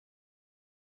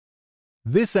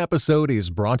This episode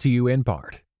is brought to you in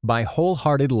part by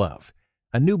Wholehearted Love,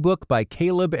 a new book by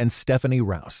Caleb and Stephanie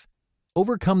Rouse.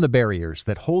 Overcome the barriers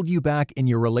that hold you back in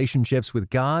your relationships with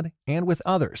God and with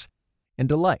others, and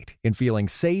delight in feeling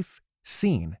safe,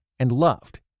 seen, and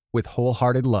loved with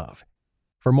Wholehearted Love.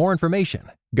 For more information,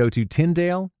 go to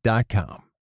Tyndale.com.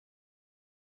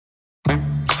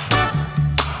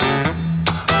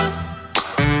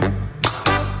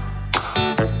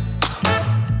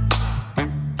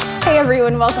 Hey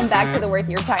everyone, welcome back to the Worth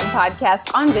Your Time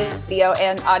podcast on video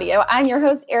and audio. I'm your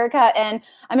host, Erica, and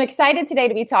I'm excited today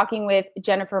to be talking with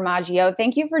Jennifer Maggio.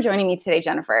 Thank you for joining me today,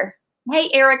 Jennifer. Hey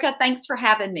Erica, thanks for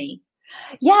having me.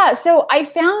 Yeah, so I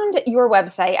found your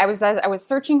website. I was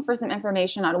searching for some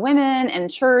information on women and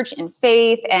church and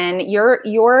faith and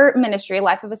your ministry,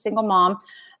 Life of a Single Mom.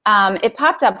 It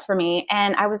popped up for me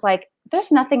and I was like,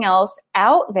 there's nothing else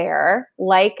out there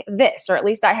like this, or at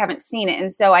least I haven't seen it.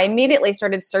 And so I immediately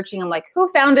started searching. I'm like, who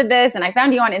founded this? And I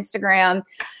found you on Instagram.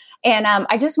 And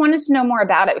I just wanted to know more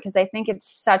about it because I think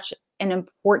it's such an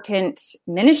important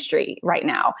ministry right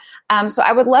now. So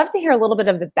I would love to hear a little bit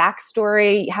of the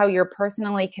backstory, how you're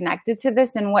personally connected to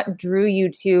this and what drew you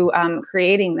to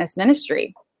creating this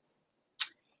ministry.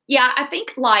 Yeah, I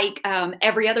think like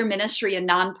every other ministry and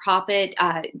nonprofit,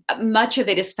 much of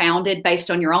it is founded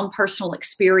based on your own personal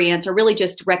experience or really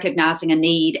just recognizing a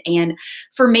need. And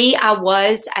for me, I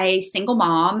was a single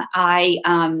mom. I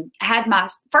had my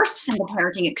first single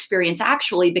parenting experience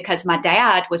actually because my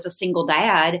dad was a single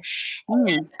dad.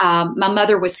 And my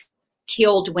mother was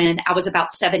killed when I was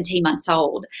about 17 months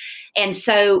old. And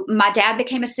so my dad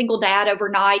became a single dad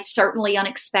overnight, certainly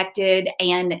unexpected,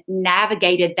 and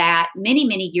navigated that many,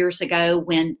 many years ago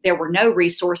when there were no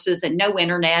resources and no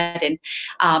internet and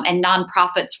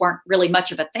nonprofits weren't really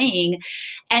much of a thing.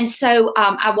 And so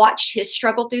I watched his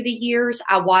struggle through the years.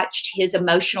 I watched his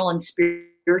emotional and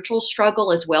spiritual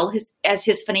struggle as well as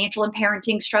his financial and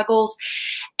parenting struggles,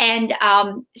 and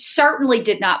certainly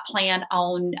did not plan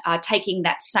on taking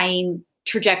that same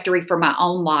trajectory for my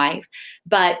own life,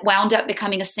 but wound up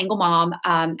becoming a single mom,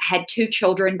 had two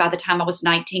children by the time I was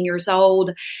 19 years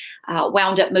old,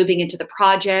 wound up moving into the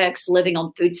projects, living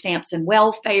on food stamps and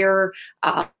welfare,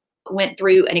 went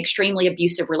through an extremely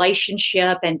abusive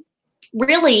relationship, and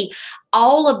really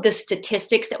all of the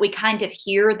statistics that we kind of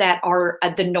hear that are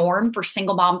the norm for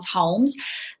single moms' homes,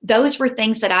 those were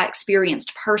things that I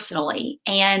experienced personally.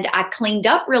 And I cleaned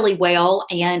up really well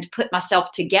and put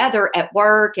myself together at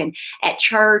work and at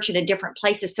church and in different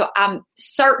places. So I'm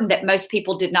certain that most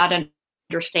people did not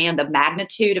understand the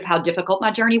magnitude of how difficult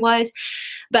my journey was,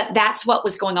 but that's what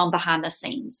was going on behind the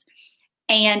scenes.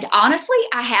 And honestly,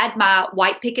 I had my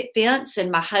white picket fence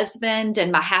and my husband and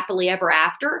my happily ever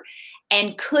after,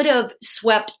 and could have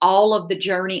swept all of the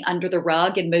journey under the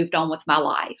rug and moved on with my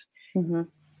life. Mm-hmm.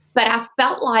 But I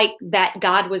felt like that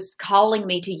God was calling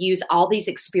me to use all these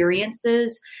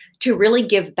experiences to really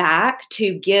give back,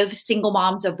 to give single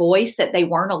moms a voice, that they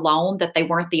weren't alone, that they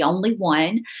weren't the only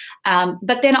one.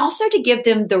 But then also to give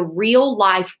them the real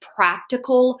life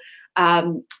practical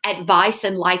advice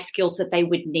and life skills that they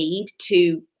would need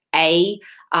to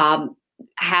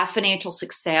have financial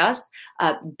success,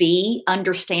 B,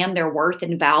 understand their worth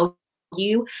and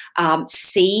value,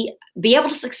 C, be able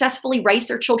to successfully raise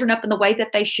their children up in the way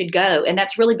that they should go. And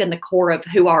that's really been the core of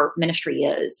who our ministry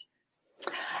is.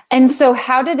 And so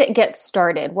how did it get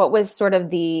started? What was sort of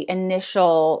the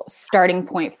initial starting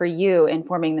point for you in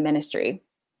forming the ministry?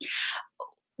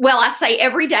 Well, I say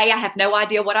every day I have no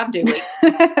idea what I'm doing.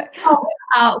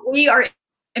 We are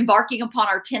embarking upon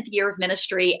our 10th year of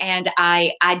ministry, and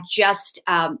I just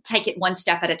take it one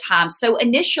step at a time. So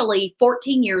initially,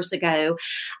 14 years ago,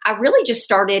 I really just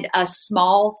started a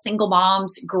small single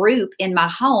moms group in my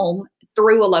home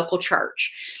through a local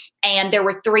church. And there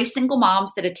were 3 single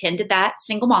moms that attended that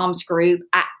single moms group.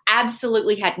 I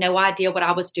absolutely had no idea what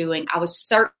I was doing. I was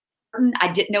certain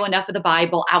I didn't know enough of the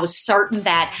Bible. I was certain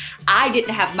that I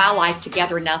didn't have my life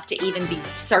together enough to even be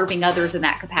serving others in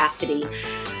that capacity.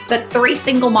 But 3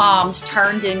 single moms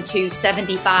turned into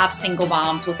 75 single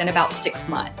moms within about 6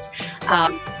 months.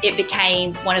 It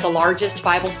became one of the largest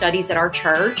Bible studies at our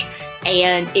church,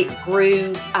 and it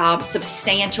grew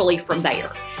substantially from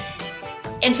there.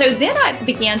 And so then I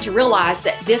began to realize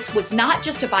that this was not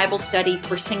just a Bible study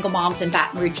for single moms in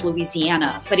Baton Rouge,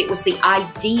 Louisiana, but it was the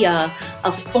idea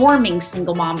of forming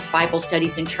single moms Bible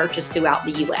studies in churches throughout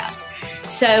the U.S.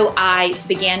 So I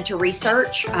began to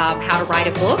research how to write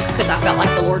a book, because I felt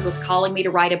like the Lord was calling me to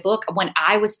write a book. When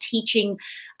I was teaching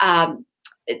my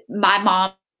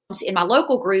mom in my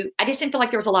local group, I just didn't feel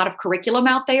like there was a lot of curriculum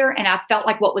out there. And I felt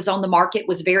like what was on the market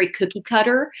was very cookie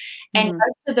cutter. And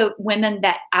most of the women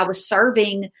that I was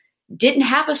serving didn't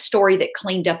have a story that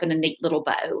cleaned up in a neat little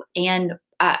bow. And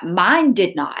mine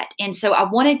did not. And so I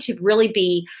wanted to really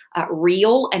be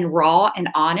real and raw and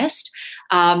honest.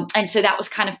 And so that was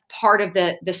kind of part of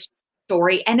the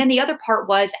story. And then the other part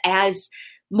was, as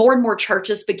more and more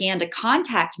churches began to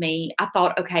contact me, I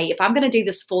thought, okay, if I'm going to do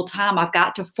this full time, I've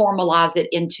got to formalize it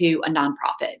into a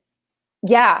nonprofit.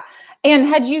 Yeah. And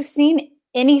had you seen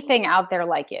anything out there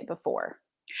like it before?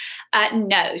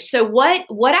 No. So what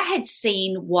I had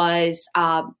seen was,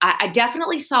 I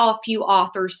definitely saw a few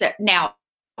authors that now,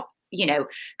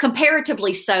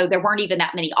 comparatively so, there weren't even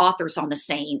that many authors on the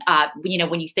scene.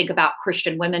 When you think about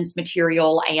Christian women's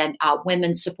material and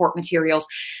women's support materials,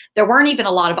 there weren't even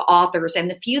a lot of authors. And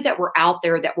the few that were out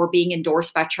there that were being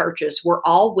endorsed by churches were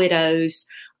all widows,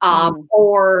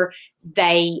 or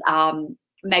they,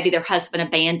 maybe their husband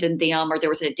abandoned them, or there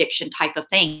was an addiction type of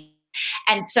thing.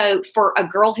 And so for a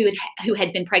girl who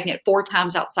had been pregnant 4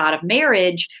 times outside of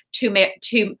marriage,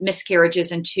 2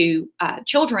 miscarriages and 2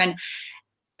 children,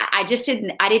 I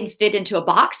didn't fit into a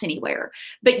box anywhere.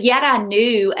 But yet I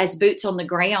knew, as boots on the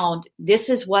ground, this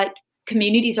is what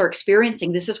communities are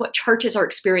experiencing. This is what churches are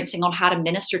experiencing on how to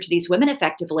minister to these women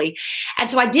effectively. And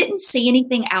so I didn't see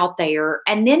anything out there.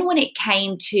 And then when it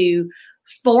came to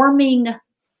forming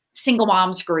single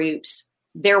moms groups,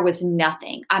 there was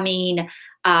nothing. I mean,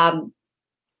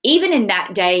 even in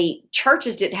that day,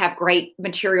 churches didn't have great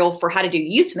material for how to do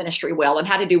youth ministry well and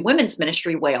how to do women's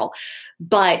ministry well.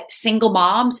 But single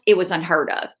moms, it was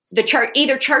unheard of.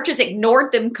 Either churches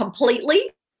ignored them completely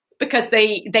because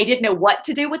they didn't know what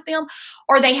to do with them,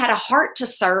 or they had a heart to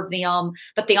serve them,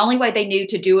 but the only way they knew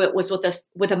to do it was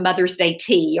with a Mother's Day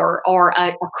tea or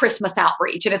a Christmas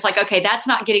outreach. And it's like, okay, that's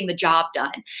not getting the job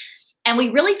done. And we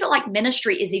really feel like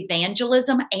ministry is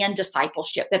evangelism and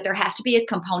discipleship, that there has to be a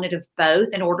component of both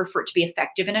in order for it to be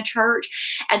effective in a church.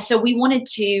 And so we wanted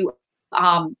to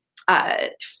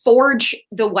forge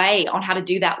the way on how to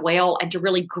do that well and to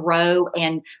really grow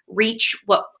and reach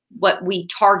what we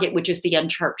target, which is the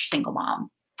unchurched single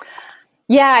mom.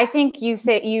 Yeah, I think you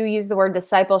use the word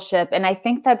discipleship, and I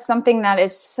think that's something that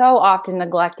is so often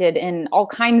neglected in all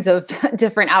kinds of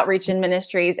different outreach and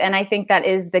ministries. And I think that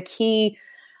is the key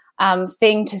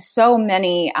thing to so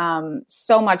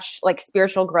much like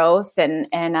spiritual growth and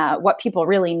what people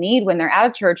really need when they're out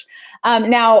of church.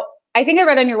 Now, I think I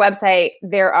read on your website,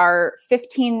 there are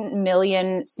 15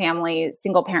 million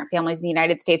single parent families in the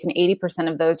United States, and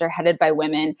 80% of those are headed by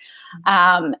women.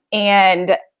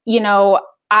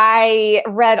 I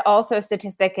read also a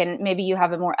statistic, and maybe you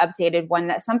have a more updated one,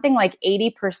 that something like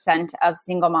 80% of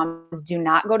single moms do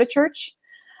not go to church.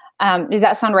 Does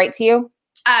that sound right to you?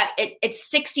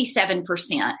 It's 67%.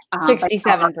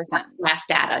 67%. Last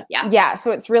data. Yeah. Yeah.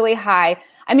 So it's really high.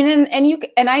 I mean,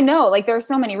 and I know, like, there are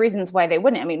so many reasons why they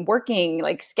wouldn't. I mean, working,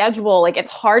 like, schedule, like, it's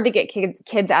hard to get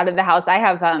kids out of the house. I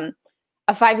have a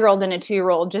 5-year-old and a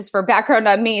 2-year-old, just for background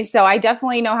on me. So I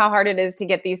definitely know how hard it is to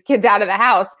get these kids out of the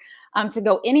house to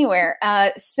go anywhere.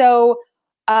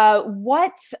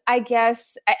 What I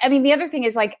guess, I mean, the other thing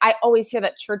is, like, I always hear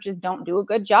that churches don't do a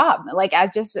good job. Like,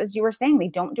 as you were saying, they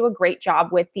don't do a great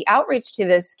job with the outreach to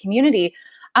this community.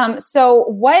 So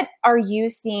what are you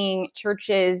seeing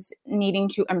churches needing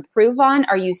to improve on?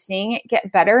 Are you seeing it get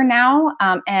better now?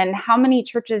 And how many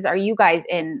churches are you guys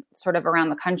in sort of around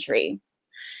the country?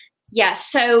 Yes.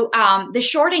 So the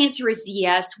short answer is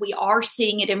yes, we are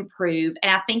seeing it improve.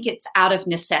 And I think it's out of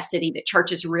necessity that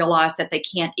churches realize that they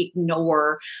can't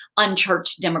ignore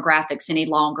unchurched demographics any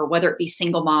longer, whether it be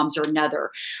single moms or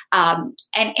another. And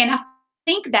I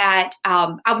think that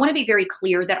I want to be very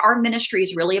clear that our ministry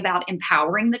is really about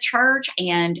empowering the church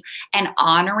and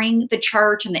honoring the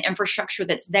church and the infrastructure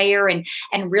that's there, and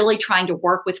really trying to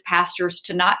work with pastors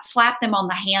to not slap them on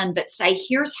the hand, but say,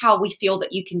 here's how we feel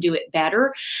that you can do it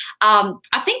better. I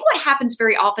think what happens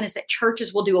very often is that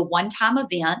churches will do a one-time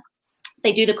event.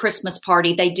 They do the Christmas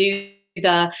party. They do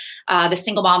the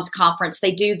single moms conference,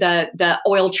 they do the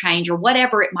oil change or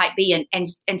whatever it might be.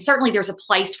 And certainly there's a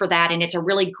place for that. And it's a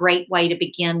really great way to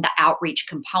begin the outreach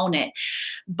component.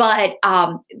 But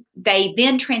they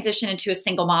then transition into a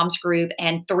single moms group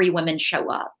and 3 women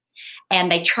show up. And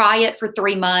they try it for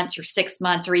 3 months or 6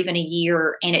 months or even a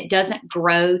year, and it doesn't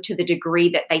grow to the degree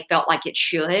that they felt like it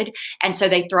should. And so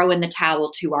they throw in the towel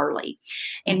too early.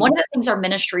 And one of the things our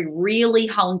ministry really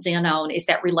hones in on is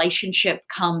that relationship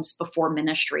comes before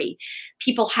ministry.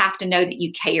 People have to know that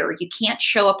you care. You can't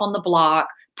show up on the block,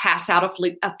 pass out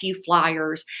a few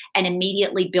flyers, and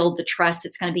immediately build the trust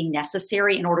that's going to be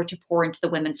necessary in order to pour into the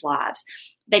women's lives.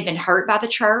 They've been hurt by the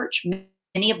church.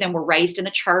 Many of them were raised in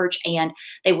the church and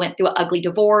they went through an ugly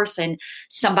divorce and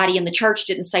somebody in the church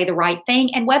didn't say the right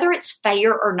thing. And whether it's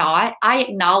fair or not, I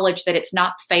acknowledge that it's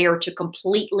not fair to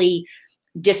completely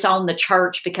disown the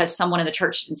church because someone in the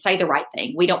church didn't say the right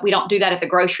thing. We don't do that at the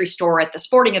grocery store, at the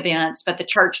sporting events, but the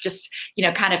church just,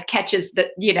 kind of catches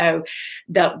the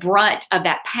brunt of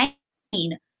that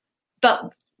pain.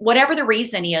 But whatever the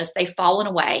reason is, they've fallen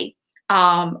away,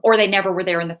 or they never were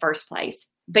there in the first place.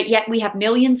 But yet we have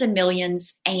millions and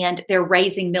millions, and they're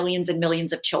raising millions and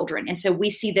millions of children. And so we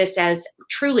see this as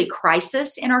truly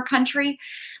crisis in our country.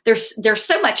 There's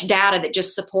so much data that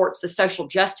just supports the social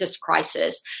justice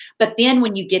crisis. But then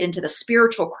when you get into the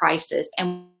spiritual crisis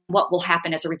and what will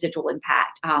happen as a residual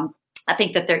impact, I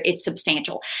think that it's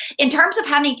substantial. In terms of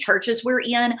how many churches we're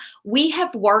in, we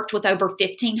have worked with over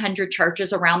 1,500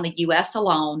 churches around the U.S.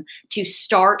 alone to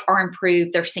start or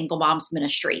improve their single moms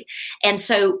ministry. And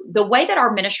so the way that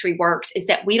our ministry works is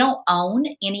that we don't own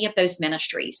any of those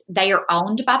ministries. They are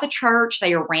owned by the church.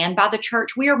 They are ran by the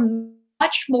church. We are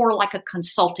much more like a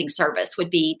consulting service would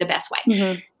be the best way.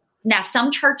 Mm-hmm. Now, some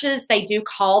churches, they do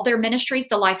call their ministries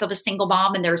the life of a single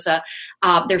mom, and there's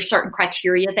certain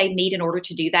criteria they meet in order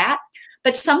to do that.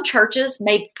 But some churches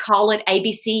may call it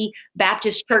ABC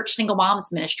Baptist Church Single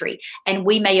Moms Ministry, and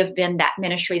we may have been that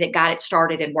ministry that got it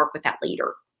started and worked with that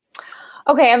leader.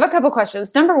 Okay, I have a couple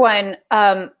questions. Number one,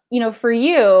 for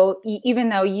you, even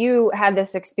though you had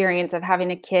this experience of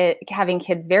having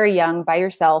kids very young by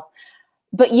yourself,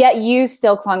 but yet you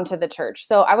still clung to the church.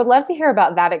 So I would love to hear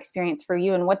about that experience for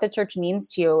you and what the church means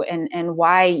to you and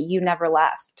why you never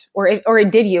left, or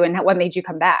did you, and what made you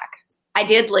come back? I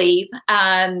did leave.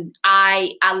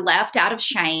 I left out of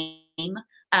shame.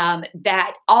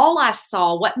 That all I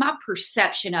saw, what my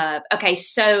perception of,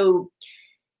 so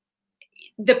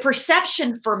the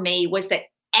perception for me was that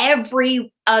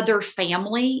every other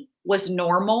family was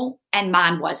normal and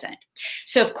mine wasn't.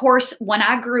 So of course, when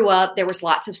I grew up, there was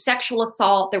lots of sexual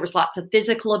assault. There was lots of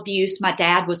physical abuse. My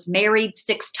dad was married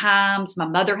 6 times. My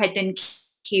mother had been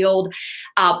killed.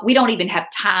 We don't even have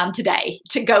time today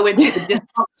to go into the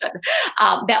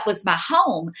dysfunction. That was my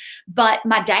home. But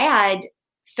my dad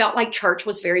felt like church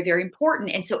was very, very important.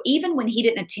 And so even when he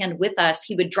didn't attend with us,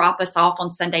 he would drop us off on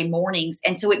Sunday mornings.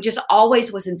 And so it just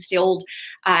always was instilled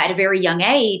at a very young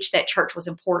age that church was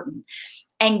important.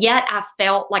 And yet I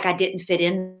felt like I didn't fit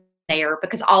in there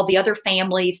because all the other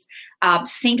families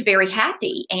seemed very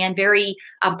happy and very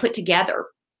put together.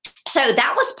 So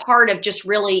that was part of just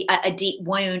really a deep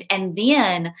wound. And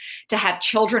then to have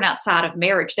children outside of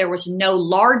marriage, there was no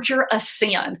larger a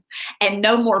sin and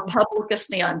no more public a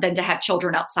sin than to have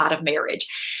children outside of marriage.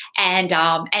 And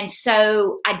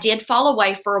so I did fall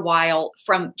away for a while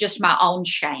from just my own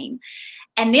shame.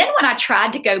 And then when I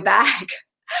tried to go back,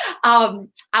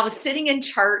 I was sitting in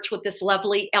church with this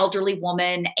lovely elderly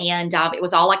woman, and it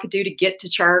was all I could do to get to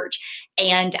church.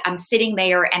 And I'm sitting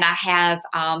there, and I have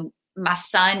my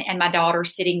son and my daughter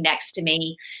sitting next to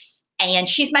me, and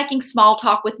she's making small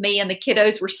talk with me, and the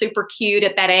kiddos were super cute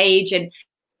at that age.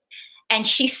 And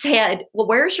she said, "Well,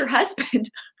 where's your husband?"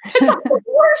 It's like the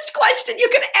worst question you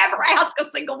could ever ask a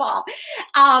single mom.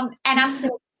 And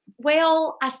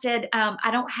I said,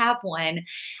 I don't have one.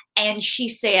 And she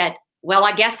said, "Well,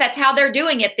 I guess that's how they're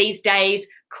doing it these days."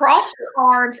 Crossed her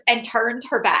arms and turned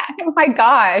her back. Oh my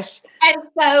gosh. And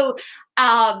so,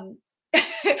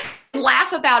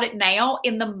 laugh about it now.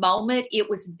 In the moment, it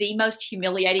was the most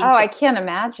humiliating. Oh, I can't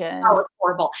imagine. Oh, it's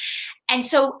horrible. And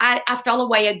so I fell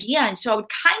away again. So I would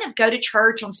kind of go to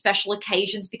church on special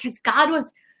occasions because God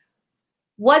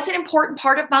was an important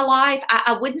part of my life.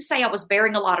 I wouldn't say I was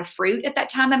bearing a lot of fruit at that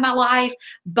time in my life,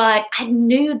 but I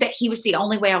knew that He was the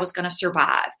only way I was going to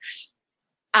survive.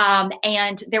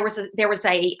 And there was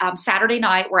a Saturday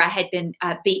night where I had been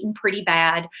beaten pretty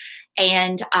bad,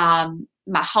 and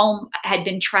my home had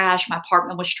been trashed. My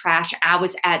apartment was trashed. I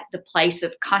was at the place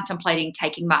of contemplating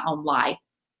taking my own life.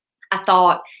 I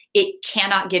thought, it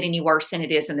cannot get any worse than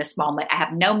it is in this moment. I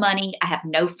have no money. I have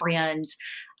no friends.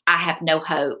 I have no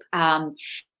hope. And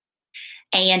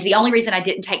the only reason I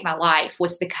didn't take my life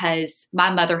was because my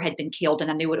mother had been killed,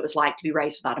 and I knew what it was like to be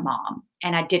raised without a mom.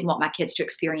 And I didn't want my kids to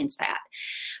experience that.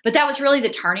 But that was really the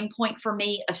turning point for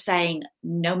me of saying,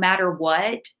 no matter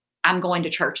what, I'm going to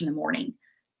church in the morning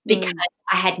because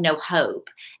I had no hope,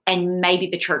 and maybe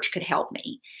the church could help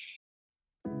me.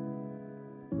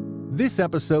 This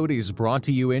episode is brought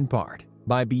to you in part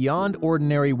by Beyond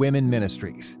Ordinary Women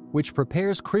Ministries, which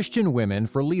prepares Christian women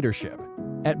for leadership.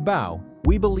 At BOW,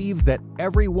 we believe that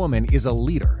every woman is a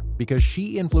leader because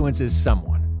she influences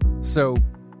someone. So,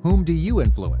 whom do you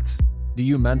influence? Do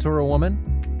you mentor a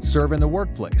woman? Serve in the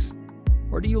workplace?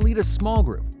 Or do you lead a small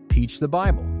group? teach the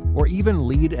Bible, or even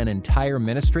lead an entire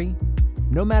ministry?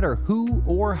 No matter who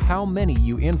or how many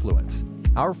you influence,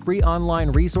 our free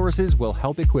online resources will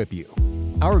help equip you.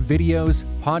 Our videos,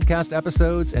 podcast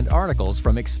episodes, and articles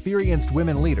from experienced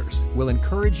women leaders will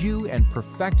encourage you and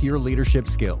perfect your leadership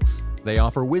skills. They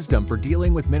offer wisdom for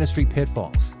dealing with ministry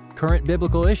pitfalls, current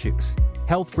biblical issues,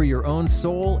 health for your own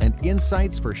soul, and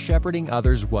insights for shepherding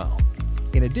others well.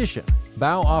 In addition,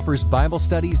 BOW offers Bible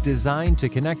studies designed to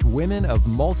connect women of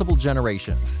multiple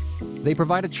generations. They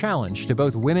provide a challenge to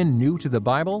both women new to the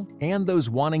Bible and those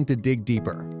wanting to dig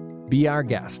deeper. Be our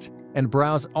guest and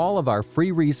browse all of our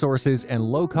free resources and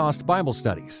low-cost Bible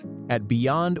studies at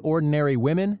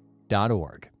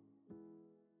beyondordinarywomen.org.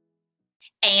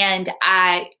 And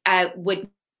I would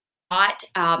not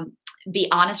be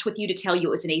honest with you to tell you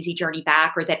it was an easy journey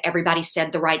back or that everybody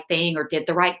said the right thing or did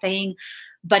the right thing,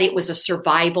 but it was a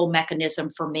survival mechanism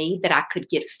for me that I could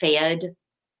get fed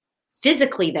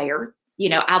physically there. You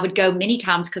know, I would go many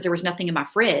times because there was nothing in my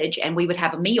fridge and we would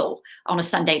have a meal on a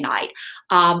Sunday night,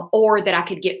 or that I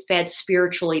could get fed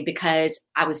spiritually because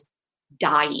I was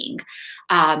dying.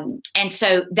 And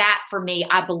so that for me,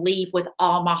 I believe with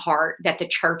all my heart that the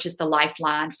church is the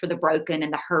lifeline for the broken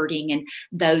and the hurting and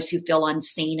those who feel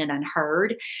unseen and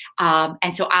unheard.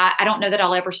 And so I don't know that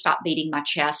I'll ever stop beating my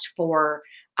chest for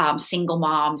single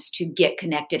moms to get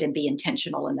connected and be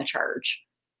intentional in the church.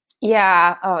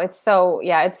 Yeah. Oh, it's so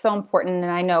important.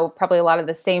 And I know probably a lot of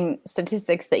the same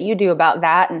statistics that you do about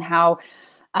that and how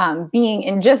being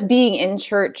in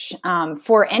church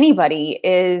for anybody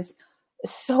is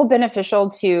so beneficial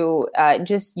to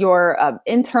just your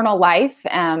internal life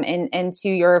and to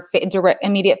your direct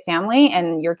immediate family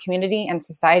and your community and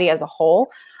society as a whole.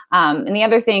 And the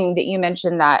other thing that you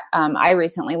mentioned that I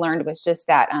recently learned was just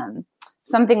that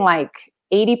something like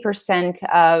 80%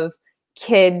 of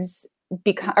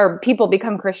people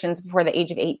become Christians before the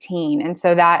age of 18. And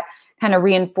so that kind of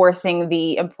reinforcing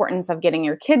the importance of getting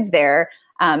your kids there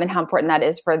and how important that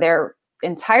is for their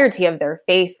entirety of their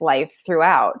faith life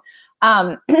throughout.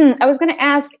 I was going to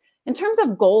ask, in terms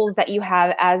of goals that you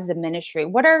have as the ministry,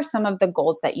 what are some of the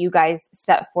goals that you guys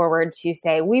set forward to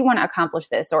say, we want to accomplish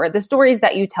this, or the stories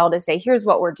that you tell to say, here's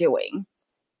what we're doing?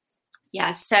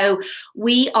 Yeah, so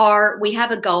we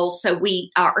have a goal. So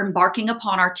we are embarking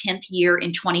upon our 10th year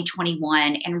in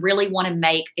 2021 and really want to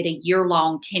make it a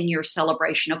year-long 10-year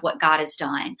celebration of what God has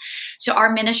done. So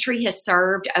our ministry has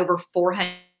served over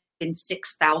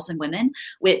 406,000 women,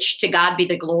 which to God be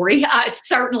the glory.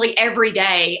 Certainly every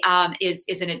day is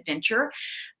an adventure,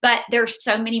 but there's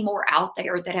so many more out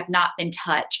there that have not been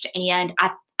touched. And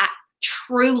I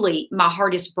truly, my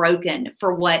heart is broken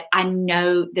for what I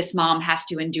know this mom has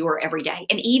to endure every day.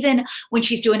 And even when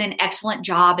she's doing an excellent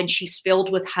job and she's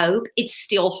filled with hope, it's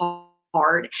still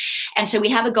hard. And so we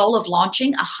have a goal of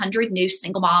launching 100 new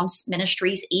single moms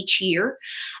ministries each year.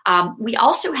 We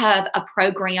also have a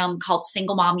program called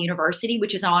Single Mom University,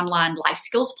 which is an online life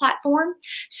skills platform.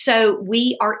 So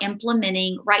we are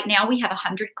implementing, right now we have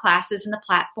 100 classes in the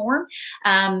platform.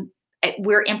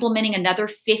 We're implementing another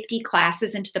 50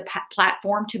 classes into the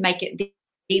platform to make it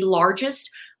the largest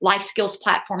life skills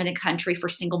platform in the country for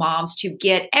single moms to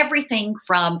get everything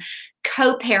from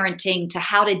co-parenting to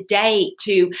how to date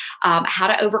to how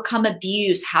to overcome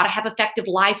abuse, how to have effective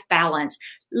life balance.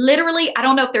 Literally, I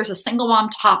don't know if there's a single mom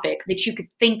topic that you could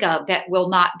think of that will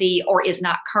not be or is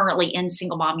not currently in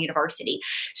Single Mom University.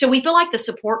 So we feel like the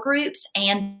support groups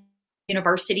and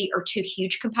university are two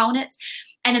huge components.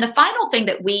 And then the final thing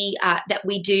that we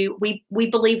do, we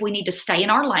believe we need to stay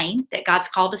in our lane that God's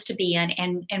called us to be in.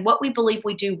 And what we believe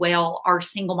we do well are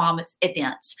single mom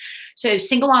events. So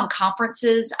single mom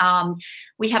conferences,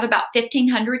 we have about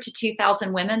 1,500 to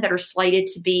 2,000 women that are slated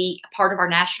to be a part of our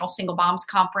National Single Moms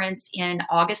Conference in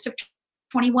August of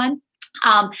 2021.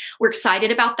 We're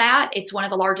excited about that. It's one of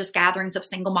the largest gatherings of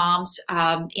single moms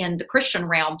in the Christian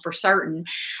realm for certain.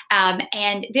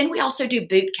 And then we also do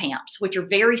boot camps, which are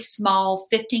very small,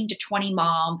 15 to 20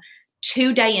 mom,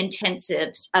 2-day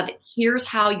intensives of here's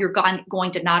how you're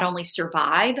going to not only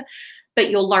survive,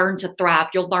 but you'll learn to thrive.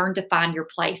 You'll learn to find your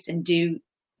place and do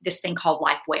this thing called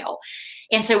life well.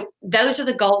 And so those are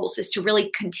the goals, is to really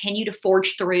continue to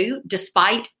forge through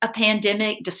despite a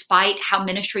pandemic, despite how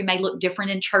ministry may look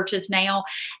different in churches now,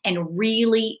 and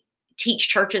really teach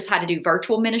churches how to do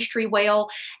virtual ministry well,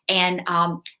 and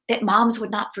that moms would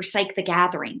not forsake the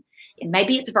gathering. And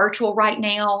maybe it's virtual right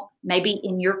now. Maybe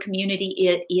in your community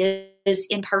it is.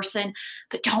 in person,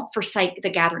 but don't forsake the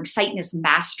gathering. Satan is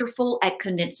masterful at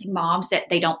convincing moms that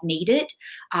they don't need it,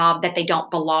 that they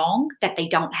don't belong, that they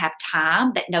don't have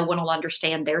time, that no one will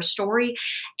understand their story.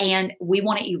 And we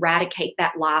want to eradicate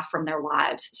that lie from their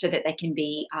lives so that they can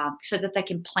be, so that they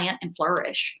can plant and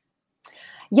flourish.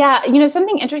 Yeah,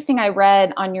 something interesting I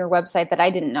read on your website that I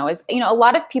didn't know is, a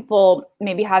lot of people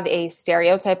maybe have a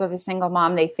stereotype of a single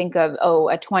mom. They think of,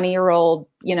 a 20-year-old,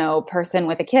 person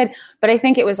with a kid. But I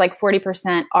think it was like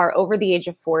 40% are over the age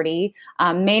of 40,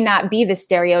 may not be the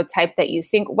stereotype that you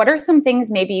think. What are some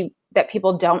things maybe that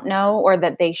people don't know or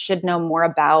that they should know more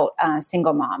about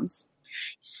single moms?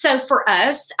 So for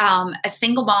us, a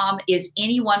single mom is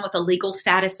anyone with a legal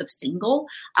status of single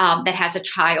that has a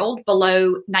child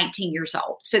below 19 years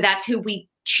old. So that's who we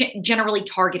generally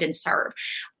target and serve.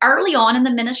 Early on in the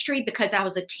ministry, because I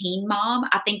was a teen mom,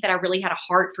 I think that I really had a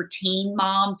heart for teen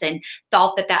moms and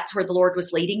thought that that's where the Lord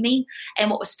was leading me.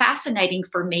 And what was fascinating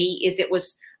for me is it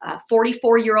was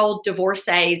 44-year-old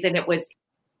divorcees, and it was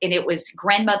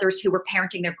grandmothers who were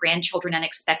parenting their grandchildren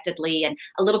unexpectedly and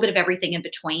a little bit of everything in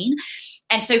between.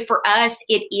 And so for us,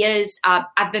 it is,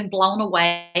 I've been blown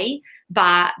away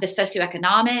by the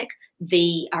socioeconomic,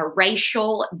 the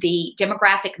racial, the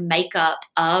demographic makeup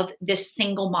of this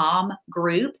single mom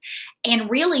group, and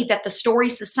really that the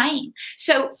story's the same.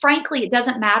 So frankly, it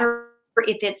doesn't matter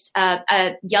if it's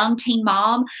a young teen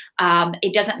mom.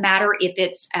 It doesn't matter if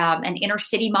it's an inner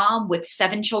city mom with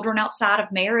 7 children outside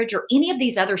of marriage or any of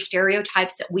these other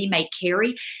stereotypes that we may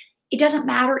carry. It doesn't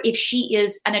matter if she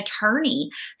is an attorney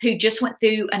who just went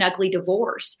through an ugly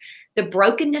divorce. The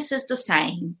brokenness is the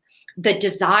same. The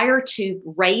desire to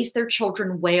raise their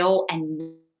children well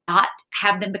and not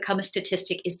have them become a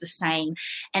statistic is the same.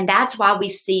 And that's why we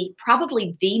see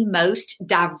probably the most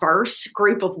diverse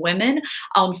group of women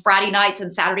on Friday nights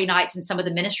and Saturday nights in some of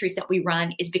the ministries that we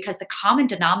run, is because the common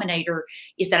denominator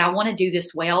is that I want to do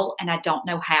this well and I don't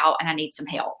know how and I need some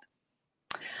help.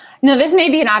 Now, this may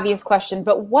be an obvious question,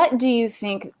 but what do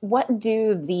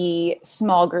the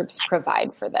small groups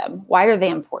provide for them? Why are they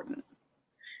important?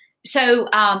 So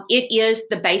it is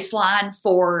the baseline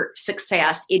for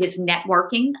success. It is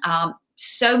networking.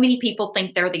 So many people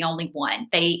think they're the only one.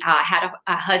 They had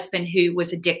a husband who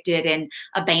was addicted and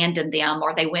abandoned them,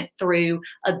 or they went through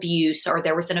abuse, or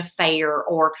there was an affair,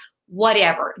 or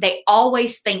whatever. They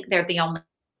always think they're the only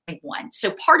one.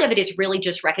 So part of it is really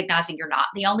just recognizing you're not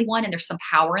the only one, and there's some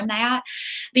power in that.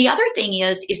 The other thing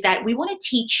is that we want to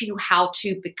teach you how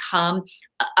to become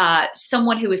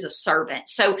someone who is a servant.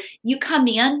 So you come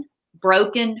in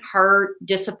broken, hurt,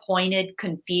 disappointed,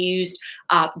 confused,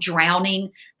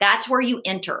 drowning. That's where you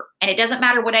enter. And it doesn't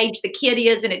matter what age the kid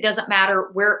is, and it doesn't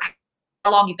matter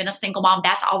how long you've been a single mom.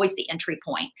 That's always the entry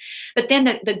point. But then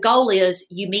the goal is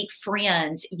you meet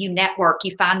friends, you network,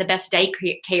 you find the best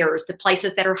daycares, the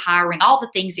places that are hiring, all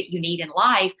the things that you need in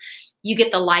life. You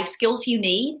get the life skills you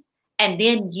need, and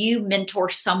then you mentor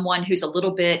someone who's a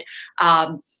little bit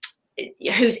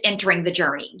who's entering the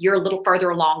journey. You're a little further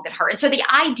along than her. And so the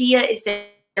idea is that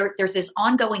there's this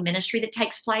ongoing ministry that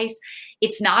takes place.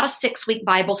 It's not a 6-week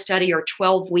Bible study or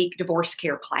 12-week divorce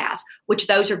care class, which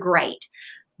those are great.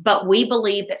 But we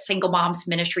believe that single moms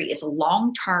ministry is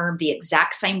long-term, the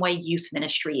exact same way youth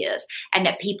ministry is, and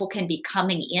that people can be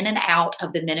coming in and out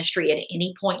of the ministry at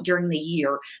any point during the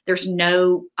year. There's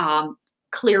no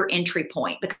clear entry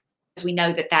point because we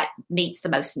know that meets the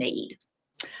most need.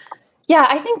 Yeah,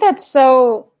 I think that's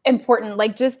so important.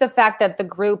 Like just the fact that the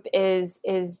group is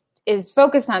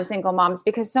focused on single moms,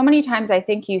 because so many times I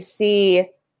think you see,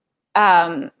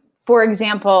 for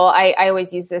example, I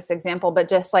always use this example, but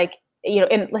just like,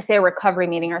 in let's say a recovery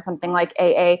meeting or something like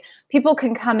AA, people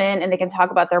can come in and they can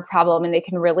talk about their problem and they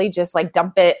can really just like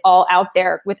dump it all out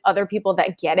there with other people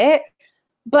that get it.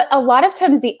 But a lot of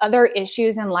times the other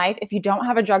issues in life, if you don't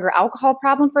have a drug or alcohol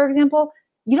problem, for example,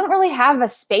 you don't really have a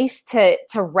space to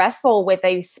wrestle with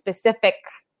a specific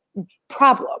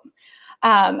problem.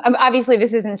 Obviously,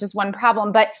 this isn't just one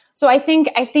problem, but so I think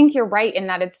you're right in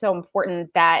that it's so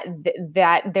important that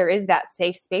there is that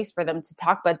safe space for them to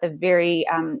talk about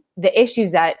the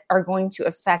issues that are going to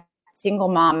affect single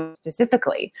moms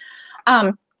specifically.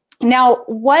 Now,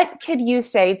 what could you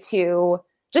say to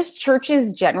just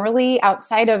churches generally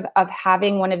outside of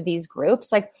having one of these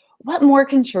groups? Like, what more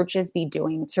can churches be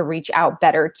doing to reach out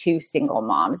better to single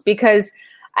moms? Because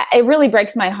it really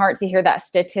breaks my heart to hear that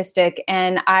statistic.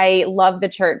 And I love the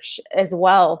church as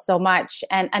well so much.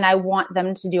 And I want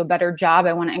them to do a better job.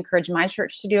 I want to encourage my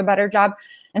church to do a better job.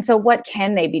 And so what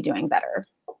can they be doing better?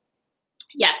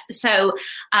 Yes. So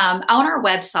on our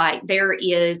website, there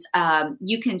is,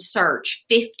 you can search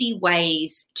 50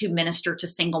 ways to minister to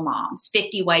single moms,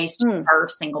 50 ways to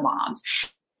serve single moms.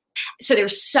 So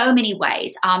there's so many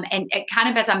ways. And kind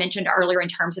of as I mentioned earlier, in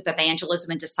terms of evangelism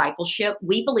and discipleship,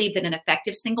 we believe that an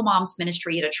effective single moms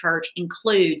ministry at a church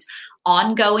includes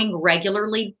ongoing,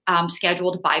 regularly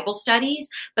scheduled Bible studies,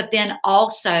 but then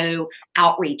also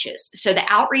outreaches. So the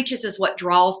outreaches is what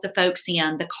draws the folks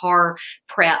in, the car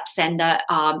preps and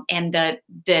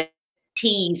the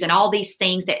teas and all these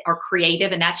things that are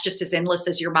creative, and that's just as endless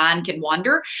as your mind can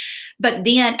wander. But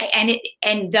then,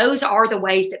 and those are the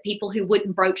ways that people who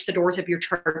wouldn't broach the doors of your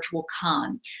church will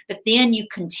come. But then you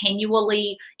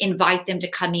continually invite them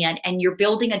to come in, and you're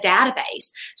building a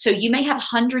database. So you may have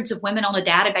hundreds of women on a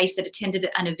database that attended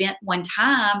an event one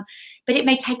time, but it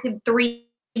may take them 3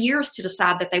 years to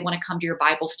decide that they want to come to your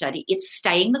Bible study. It's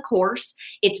staying the course.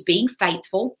 It's being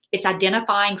faithful. It's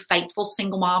identifying faithful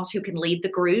single moms who can lead the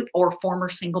group or former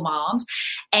single moms.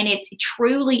 And it's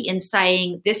truly in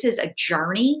saying this is a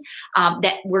journey,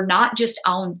 that we're not just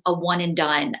on a one and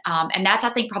done. And that's, I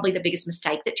think, probably the biggest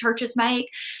mistake that churches make.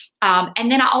 And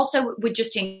then I also would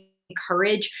just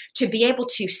encourage to be able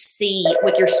to see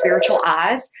with your spiritual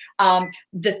eyes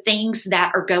the things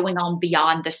that are going on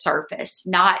beyond the surface,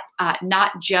 not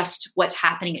just what's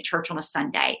happening at church on a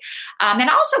Sunday. And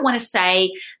I also want to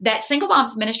say that single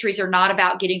moms ministries are not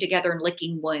about getting together and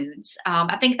licking wounds.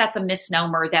 I think that's a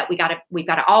misnomer that we've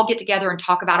got to all get together and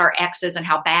talk about our exes and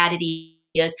how bad it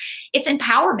is. It's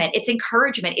empowerment. It's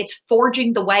encouragement. It's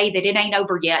forging the way that it ain't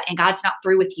over yet and God's not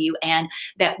through with you and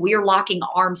that we're locking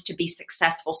arms to be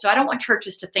successful. So I don't want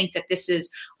churches to think that this is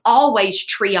always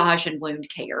triage and wound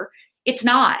care. It's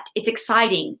not. It's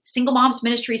exciting. Single moms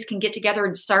ministries can get together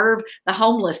and serve the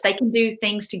homeless. They can do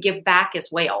things to give back as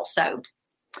well. So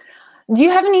do you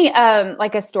have any,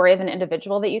 like a story of an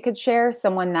individual that you could share,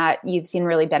 someone that you've seen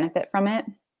really benefit from it?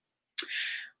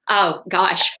 Oh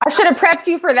gosh, I should have prepped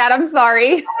you for that. I'm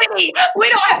sorry. We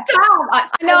don't have time.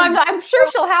 No, I'm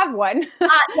sure she'll have one.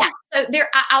 Yeah. So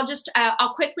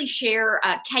I'll quickly share.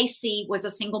 Casey was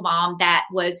a single mom that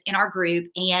was in our group,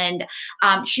 and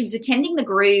she was attending the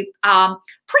group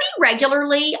pretty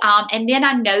regularly. And then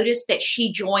I noticed that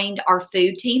she joined our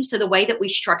food team. So the way that we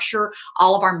structure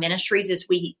all of our ministries is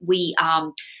we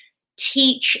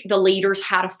teach the leaders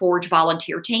how to forge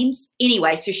volunteer teams.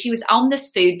 Anyway, so she was on this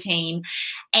food team,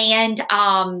 and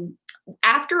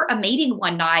after a meeting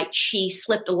one night, she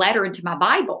slipped a letter into my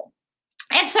Bible.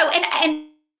 And so,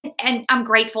 and I'm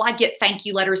grateful. I get thank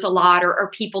you letters a lot, or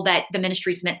people that the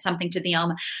ministries meant something to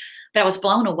them. But I was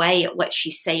blown away at what she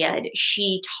said.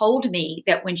 She told me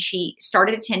that when she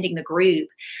started attending the group,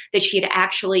 that she had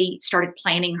actually started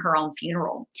planning her own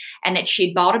funeral, and that she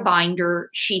had bought a binder.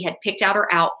 She had picked out her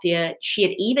outfit. She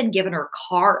had even given her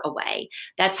car away.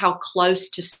 That's how close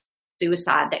to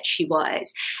suicide that she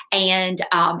was. And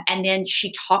then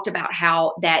she talked about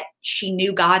how that she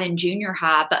knew God in junior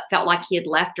high, but felt like he had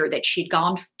left her, that she'd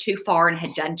gone too far and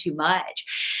had done too much.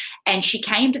 And she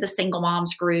came to the single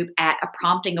moms group at a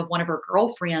prompting of one of her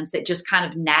girlfriends that just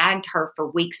kind of nagged her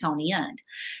for weeks on end.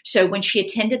 So when she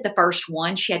attended the first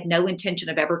one, she had no intention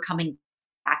of ever coming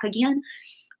back again.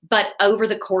 But over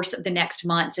the course of the next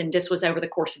months, and this was over the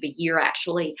course of a year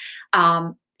actually,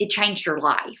 it changed her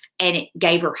life and it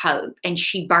gave her hope, and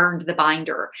she burned the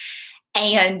binder.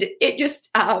 And it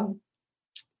just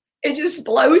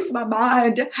blows my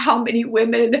mind how many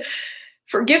women,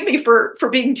 forgive me for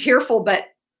being tearful, but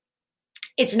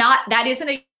that isn't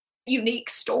a unique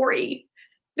story,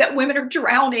 that women are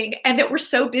drowning and that we're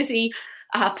so busy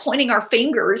pointing our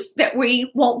fingers that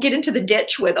we won't get into the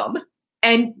ditch with them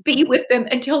and be with them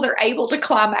until they're able to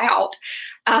climb out.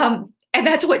 And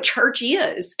that's what church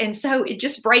is. And so it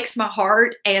just breaks my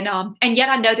heart. And yet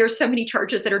I know there's so many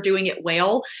churches that are doing it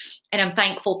well, and I'm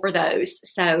thankful for those.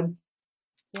 So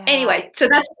anyway, so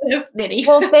that's one of many.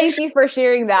 Well, thank you for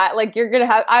sharing that. Like,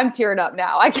 I'm tearing up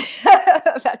now. I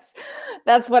can't,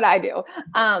 that's what I do.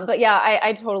 But yeah,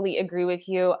 I totally agree with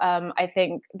you. I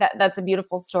think that's a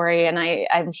beautiful story, and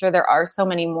I'm sure there are so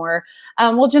many more.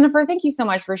 Well, Jennifer, thank you so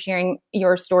much for sharing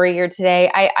your story here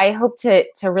today. I hope to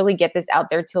really get this out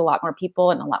there to a lot more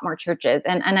people and a lot more churches,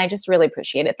 and I just really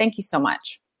appreciate it. Thank you so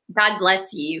much. God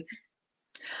bless you.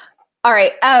 All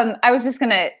right. I was just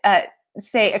going to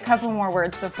say a couple more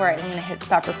words before I'm going to hit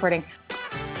stop recording.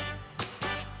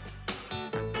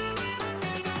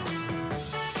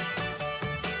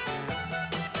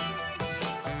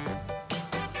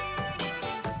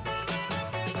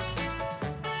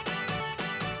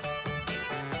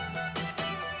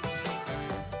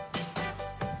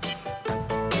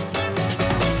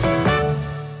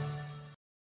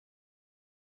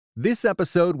 This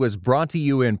episode was brought to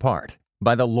you in part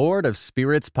by the Lord of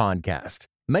Spirits podcast.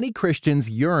 Many Christians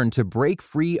yearn to break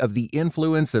free of the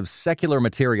influence of secular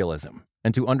materialism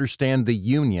and to understand the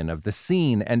union of the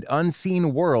seen and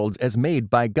unseen worlds as made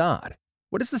by God.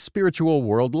 What is the spiritual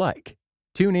world like?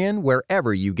 Tune in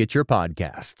wherever you get your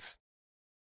podcasts.